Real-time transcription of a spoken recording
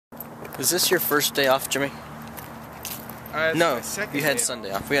Is this your first day off, Jimmy? No, you had day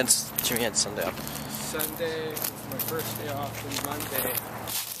Sunday off. Jimmy had Sunday off. Sunday is my first day off, and Monday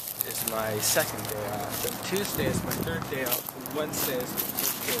is my second day off. And Tuesday is my third day off, and Wednesday is my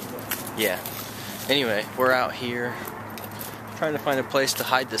first day of work. Yeah. Anyway, we're out here trying to find a place to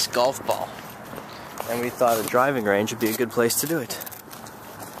hide this golf ball. And we thought a driving range would be a good place to do it.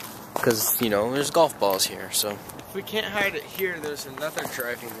 Because, you know, there's golf balls here, so. If we can't hide it here, there's another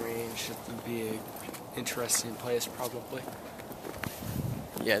driving range that would be an interesting place, probably.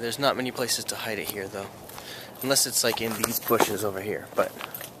 Yeah, there's not many places to hide it here, though. Unless it's like in these bushes over here, but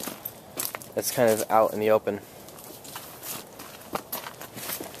that's kind of out in the open.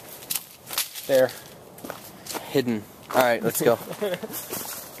 There. Hidden. Alright, let's go.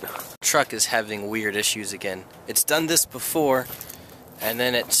 Truck is having weird issues again. It's done this before, and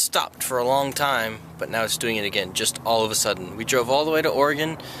then it stopped for a long time, but now it's doing it again, just all of a sudden. We drove all the way to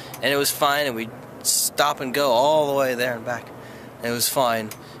Oregon, and it was fine, and we stop and go all the way there and back, and it was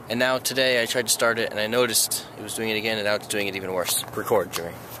fine. And now today I tried to start it, and I noticed it was doing it again, and now it's doing it even worse. Record,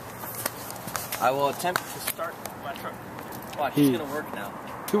 Jimmy. I will attempt to start my truck. Watch, it's gonna work now.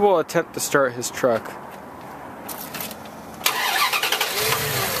 He will attempt to start his truck.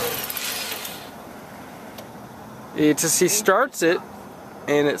 He starts it,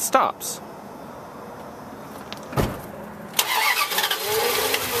 and it stops.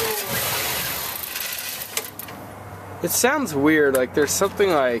 It sounds weird, like there's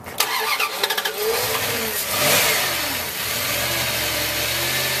something like...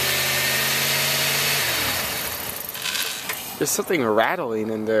 There's something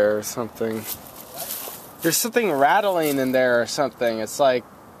rattling in there or something. There's something rattling in there or something. It's like,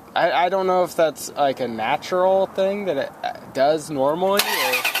 I don't know if that's like a natural thing that it does normally,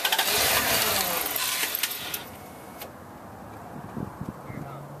 or...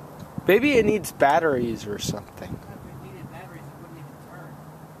 Maybe it needs batteries or something. If it needed batteries, it wouldn't even turn.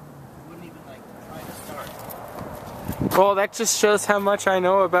 It wouldn't even like try to start. Well, that just shows how much I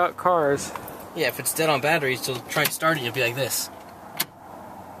know about cars. Yeah, if it's dead on batteries, you'll try to start it, you'll be like this.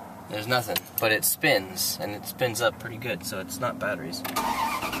 There's nothing, but it spins, and it spins up pretty good, so it's not batteries.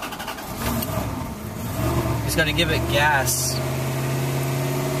 Just gotta give it gas.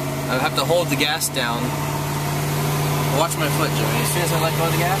 I have to hold the gas down. Watch my foot, Jimmy. As soon as I let go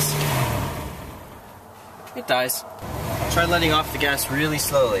of the gas, it dies. Try letting off the gas really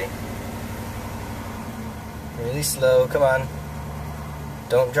slowly. Really slow, come on.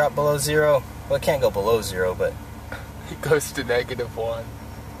 Don't drop below 0. Well, it can't go below 0, but... It goes to -1.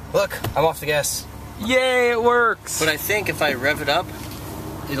 Look, I'm off the gas. Yay, it works! But I think if I rev it up,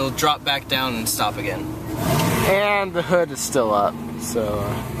 it'll drop back down and stop again. And the hood is still up, so...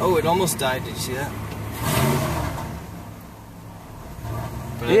 Oh, it almost died. Did you see that?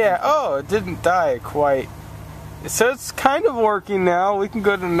 Yeah, oh, it didn't die quite. So it's kind of working now. We can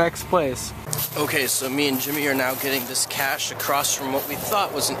go to the next place. Okay, so me and Jimmy are now getting this cache across from what we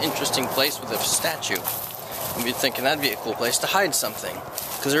thought was an interesting place with a statue. And we're thinking that'd be a cool place to hide something,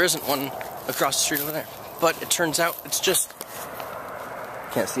 because there isn't one across the street over there. But it turns out it's just...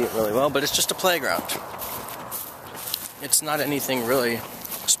 Can't see it really well, but it's just a playground. It's not anything really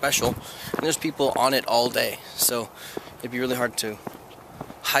special, and there's people on it all day, so it'd be really hard to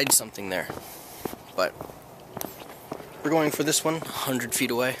hide something there. But we're going for this one, 100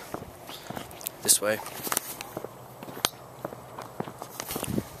 feet away. This way.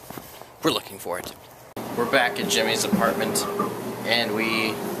 We're looking for it. We're back at Jimmy's apartment, and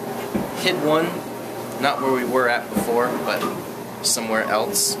we hit one, not where we were at before, but somewhere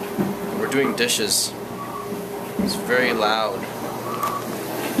else. We're doing dishes. It's very loud.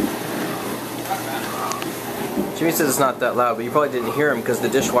 Jimmy says it's not that loud, but you probably didn't hear him because the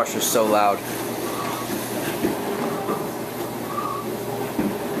dishwasher's so loud.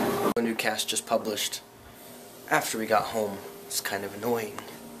 A new cast just published after we got home. It's kind of annoying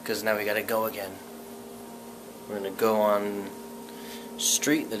because now we gotta go again. We're gonna go on a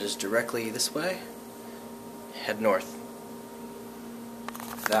street that is directly this way, head north,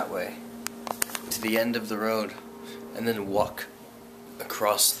 that way, to the end of the road, and then walk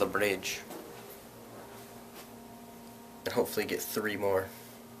across the bridge. And hopefully get 3 more.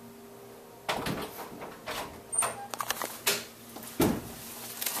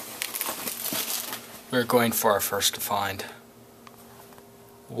 We're going for our first to find.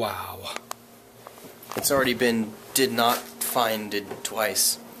 Wow. It's already been did not finded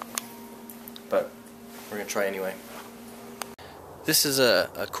twice. But we're gonna try anyway. This is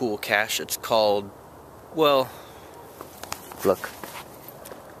a cool cache. It's called, well, look.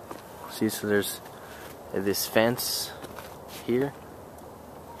 See, so there's this fence here,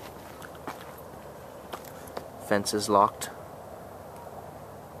 fence is locked.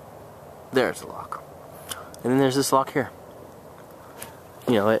 There's a lock. And then there's this lock here.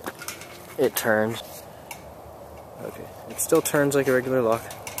 You know, it turns. Okay, it still turns like a regular lock.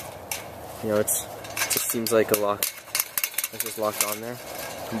 You know, it just seems like a lock. It's just locked on there.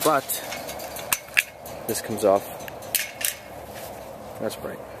 But this comes off. That's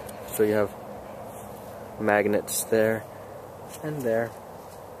right. So you have magnets there and there.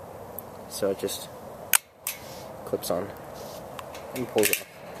 So it just clips on and pulls off.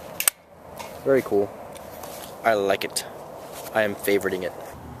 Very cool. I like it. I am favoriting it.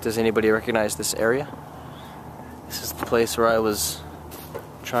 Does anybody recognize this area? This is the place where I was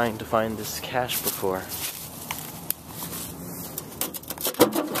trying to find this cache before.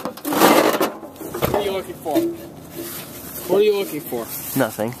 What are you looking for? What are you looking for?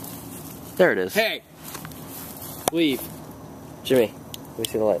 Nothing. There it is. Hey! Leave. Jimmy, let me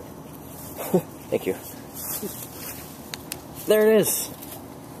see the light. Thank you. There it is.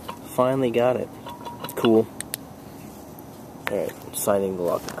 Finally got it. Cool. Alright, signing the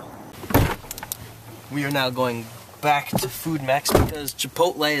lock now. We are now going back to Food Max because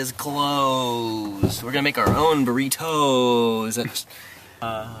Chipotle is closed. We're gonna make our own burritos.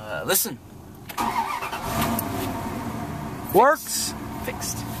 Listen. Works!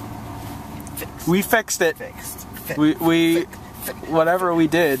 Fixed. Fixed. We fixed it. Fixed. Whatever we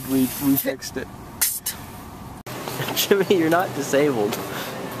did, we fixed it. Jimmy, you're not disabled.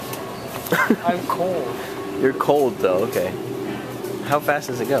 I'm cold. You're cold though, okay. How fast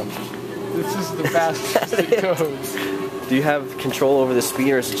does it go? This is the fastest it goes. Do you have control over the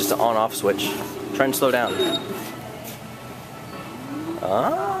speed or is it just an on-off switch? Try and slow down.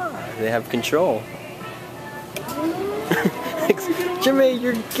 Ah, they have control. Jimmy,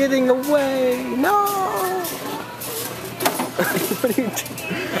 you're getting away! No! What are you doing?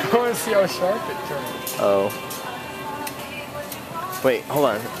 I want to see how sharp it turns. Oh. Wait, hold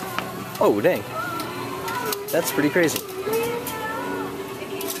on. Oh, dang. That's pretty crazy.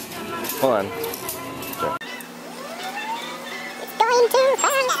 Hold on. Sure. Going too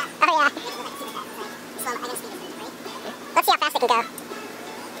fast. Oh yeah. Let's see how fast it can go.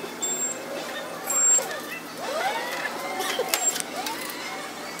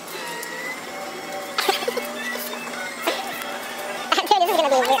 Dude, this is gonna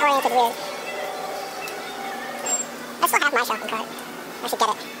be oriented weird. I still have my shopping cart. I should get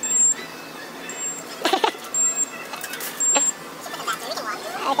it.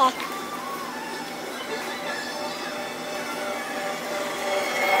 Okay.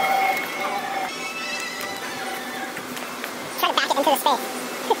 Try to back it into the space.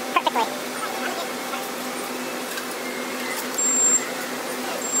 Perfectly.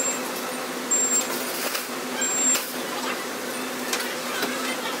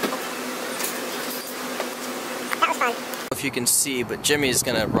 That was fun. If you can see, but Jimmy's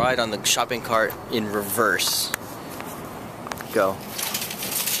gonna ride on the shopping cart in reverse. Go.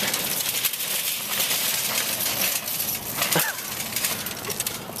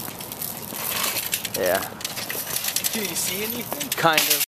 Yeah. Do you see anything? Kind of.